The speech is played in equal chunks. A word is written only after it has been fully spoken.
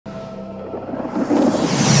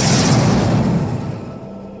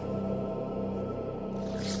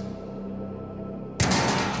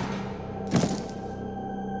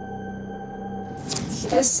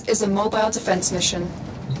This is a mobile defense mission.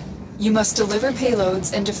 You must deliver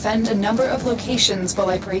payloads and defend a number of locations while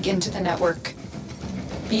I break into the network.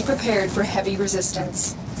 Be prepared for heavy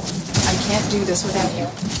resistance. I can't do this without you.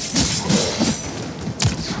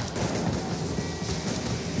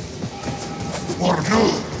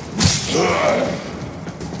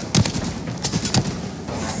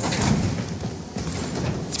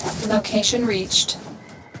 Location reached.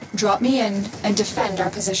 Drop me in and defend our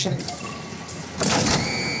position.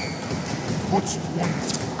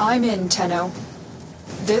 I'm in, Tenno.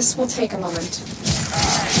 This will take a moment.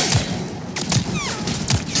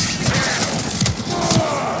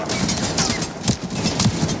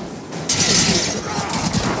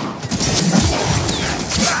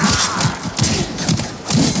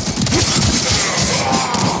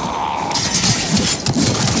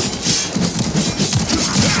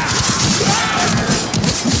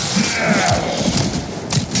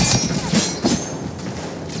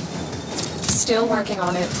 Still working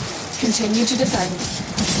on it. Continue to defend.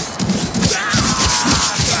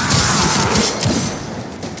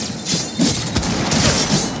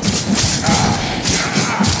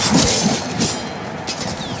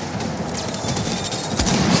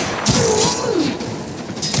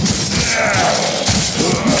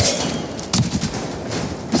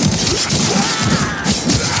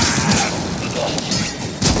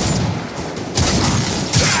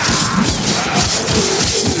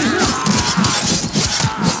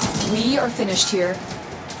 We are finished here.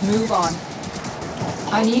 Move on.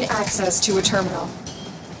 I need access to a terminal.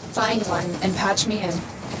 Find one and patch me in.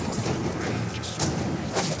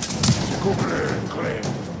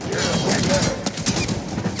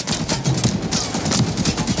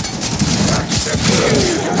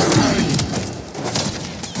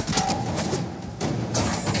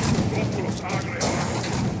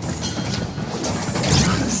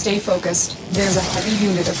 Stay focused. There's a heavy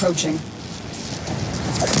unit approaching.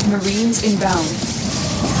 Marines inbound.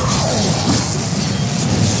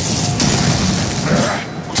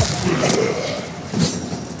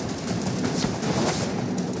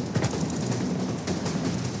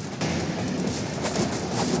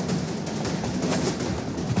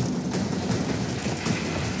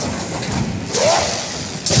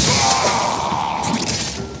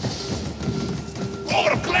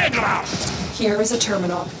 Here is a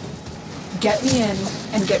terminal. Get me in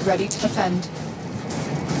and get ready to defend.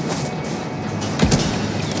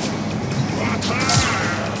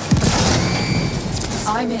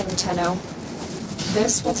 I'm in, Tenno.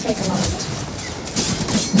 This will take a moment.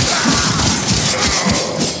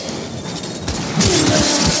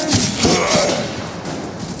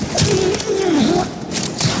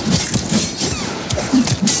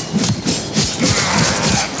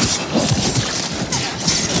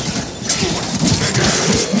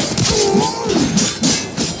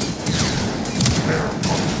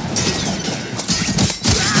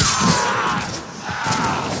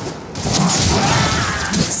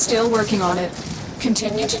 Still working on it.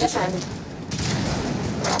 Continue to defend.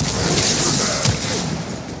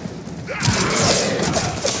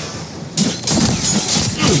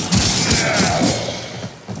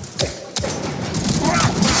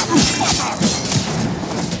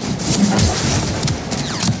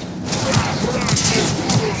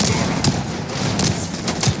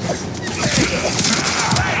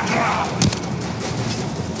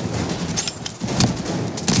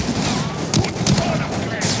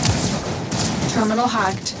 Terminal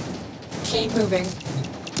hacked. Keep moving.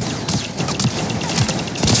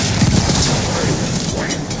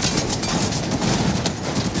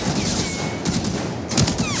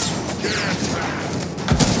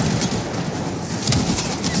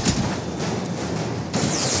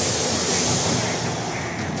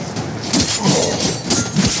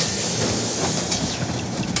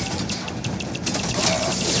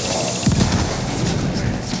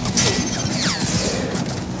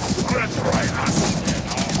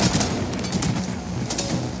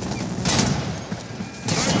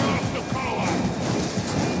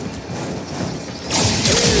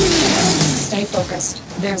 Stay focused.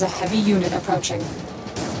 There's a heavy unit approaching.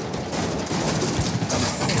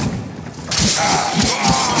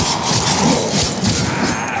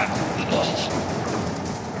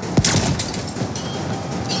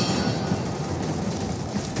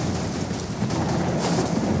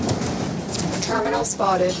 Terminal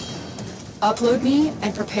spotted. Upload me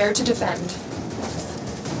and prepare to defend.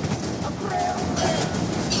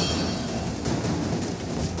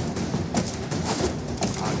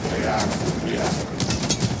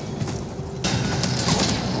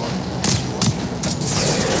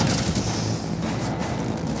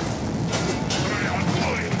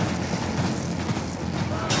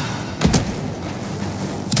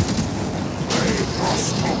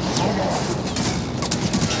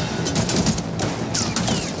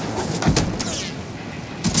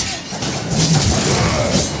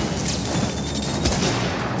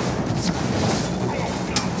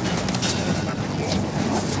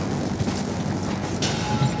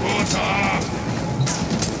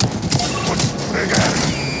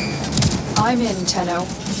 I'm in, Tenno.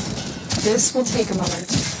 This will take a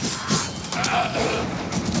moment.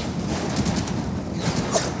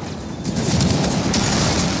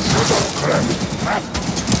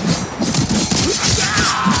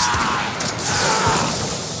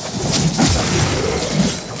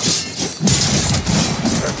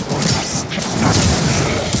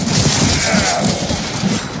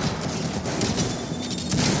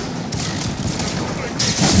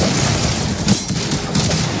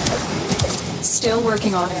 Still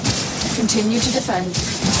working on it. Continue to defend.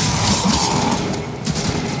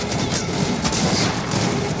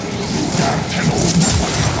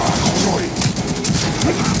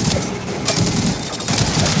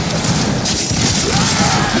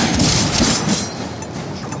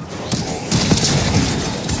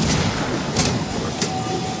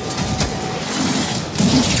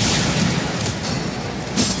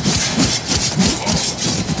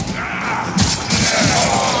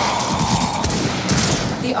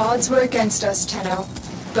 The odds were against us, Tenno,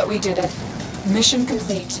 but we did it. Mission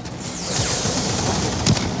complete.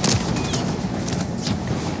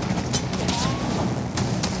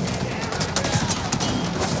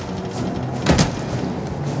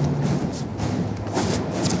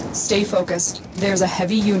 Stay focused. There's a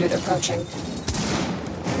heavy unit approaching.